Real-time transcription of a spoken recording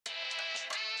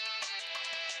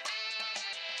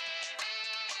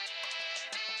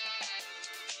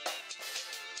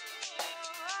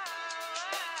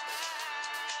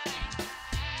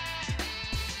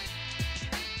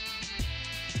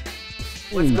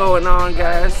What's going on,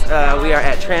 guys? We are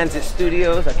at Transit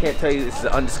Studios. I can't tell you this is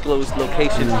an undisclosed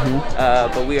location,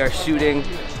 but we are shooting.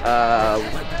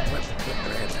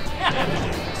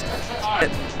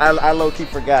 I low-key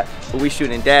forgot, but we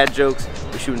shooting dad jokes.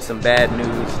 We're shooting some bad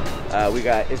news.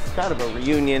 It's kind of a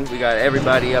reunion. We got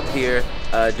everybody up here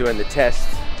doing the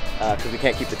tests because we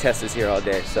can't keep the testers here all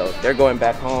day. So they're going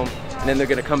back home, and then they're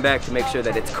gonna come back to make sure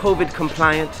that it's COVID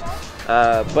compliant.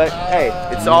 But hey,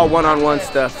 it's all one-on-one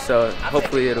stuff, so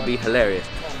hopefully it'll be hilarious.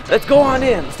 Let's go on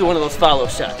in. Let's do one of those follow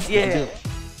shots. Yeah.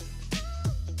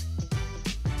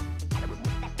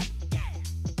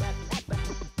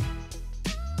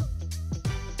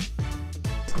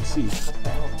 Let's see.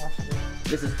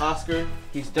 This is Oscar.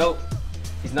 He's dope.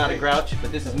 He's not a grouch,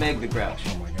 but this is Meg the Grouch.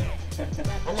 Oh my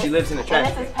god. She lives in a trap.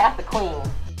 And this is Pat the Queen.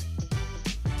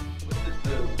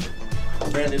 What's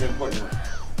the branded important one?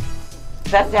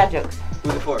 That's dad jokes.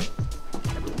 Who's it for?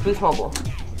 Boost Mobile.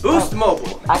 Boost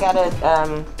Mobile. I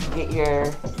gotta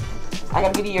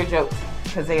give you your jokes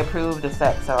because they approved the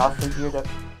set, so I'll send you your jokes.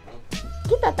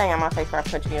 Get that thing on my face before I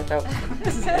punch you in your throat.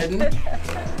 This is Eden. Eden,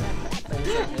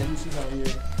 she's out here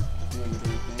doing the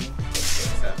thing.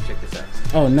 Check this out.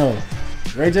 Oh no.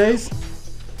 Ray J's?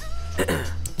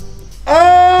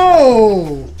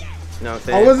 Oh! You know what I'm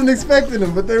saying? I wasn't expecting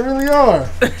them, but they really are.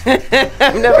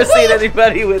 I've never seen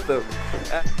anybody with them.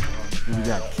 We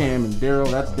got Cam and Daryl.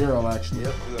 That's Daryl actually.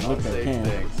 Yep. Look at Cam.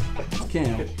 It's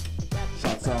Cam.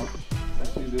 Shots out.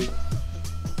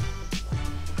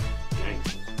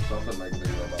 Something like me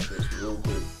about this real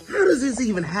quick. How does this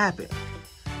even happen?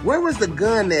 Where was the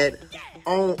gun that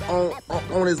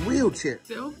on his wheelchair?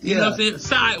 You know what I'm saying?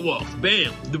 Sidewalks,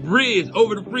 bam. The bridge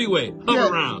over the freeway,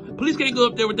 hover around. Police can't go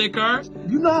up there with their cars.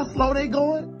 You know how slow they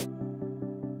going?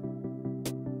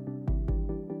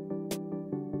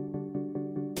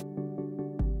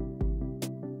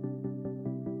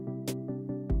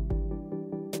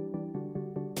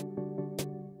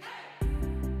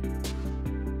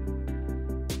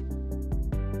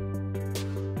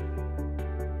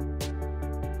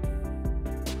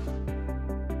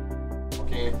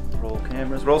 Roll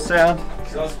cameras, roll sound.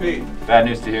 Slow speed. Bad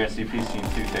news to hear. CP scene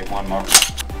 2, take 1, Mark.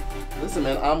 Listen,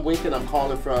 man, I'm Winkin. I'm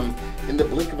calling from In the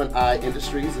Blink of an Eye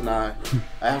Industries, and I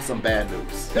have some bad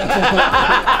news.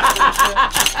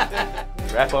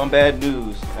 Rap on bad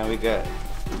news. Now we got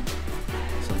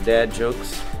some dad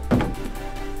jokes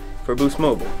for Boost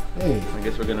Mobile. Hey. I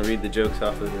guess we're gonna read the jokes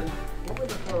off of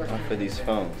these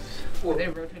phones. Are they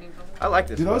rotating phones? I like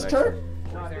this. Do those phone, chirp?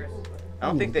 No, there's. I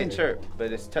don't think they chirp,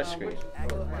 but it's touchscreen.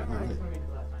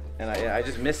 And I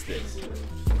just missed this.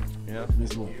 You know?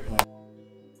 Miss one.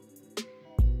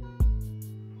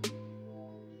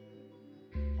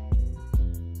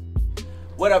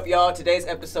 What up, y'all? Today's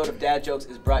episode of Dad Jokes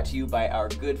is brought to you by our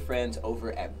good friends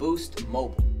over at Boost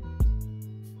Mobile.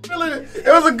 It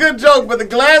was a good joke, but the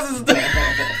glasses.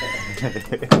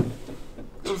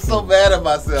 I'm so mad at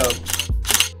myself.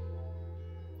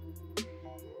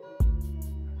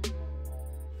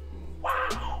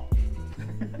 Wow.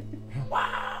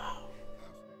 Wow.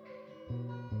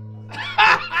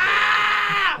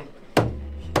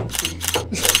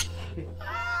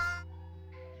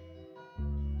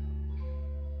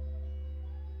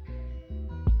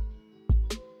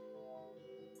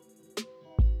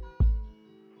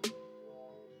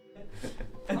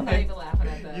 I'm not even laughing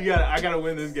at that. I gotta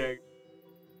win this game.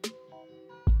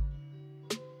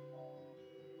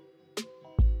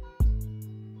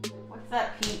 What's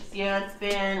up, peeps? Yeah,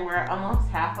 we're almost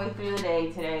halfway through the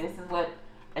day today. This is what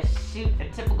a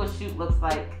typical shoot looks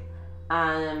like.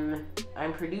 I'm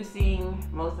producing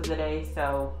most of the day,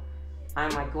 so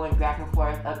I'm like going back and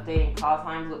forth, updating call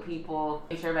times with people,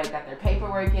 make sure everybody got their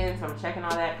paperwork in, so I'm checking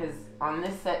all that, because on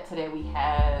this set today we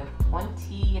have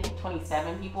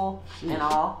 27 people in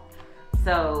all.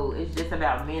 So it's just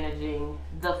about managing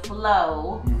the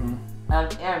flow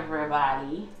of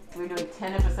everybody. We're doing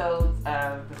 10 episodes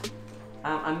of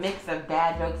a mix of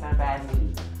dad jokes and bad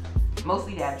news.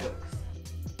 Mostly dad jokes.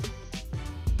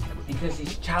 Because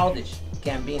he's childish,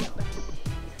 Gambino.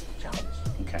 Childish.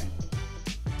 Okay.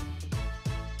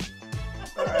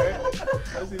 Alright.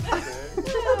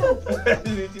 That's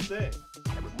what you say.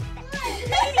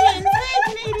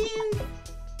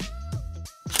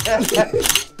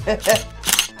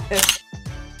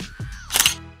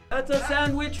 That's a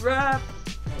sandwich wrap.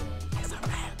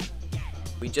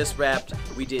 We just wrapped.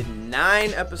 We did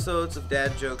 9 episodes of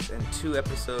dad jokes and 2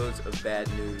 episodes of bad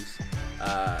news.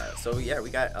 So yeah, we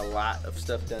got a lot of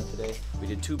stuff done today. We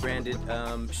did 2 branded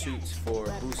shoots for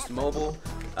Boost Mobile,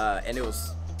 and it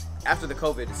was after the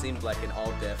COVID. It seemed like an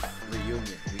all-deaf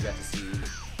reunion. We got to see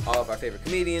all of our favorite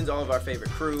comedians, all of our favorite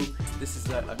crew. This is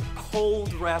a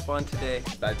cold wrap on today.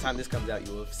 By the time this comes out,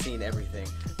 you will have seen everything,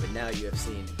 but now you have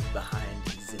seen behind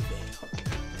the veil.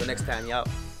 Till next time, y'all.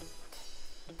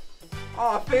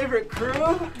 Oh, favorite crew?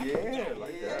 Yeah,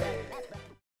 like that.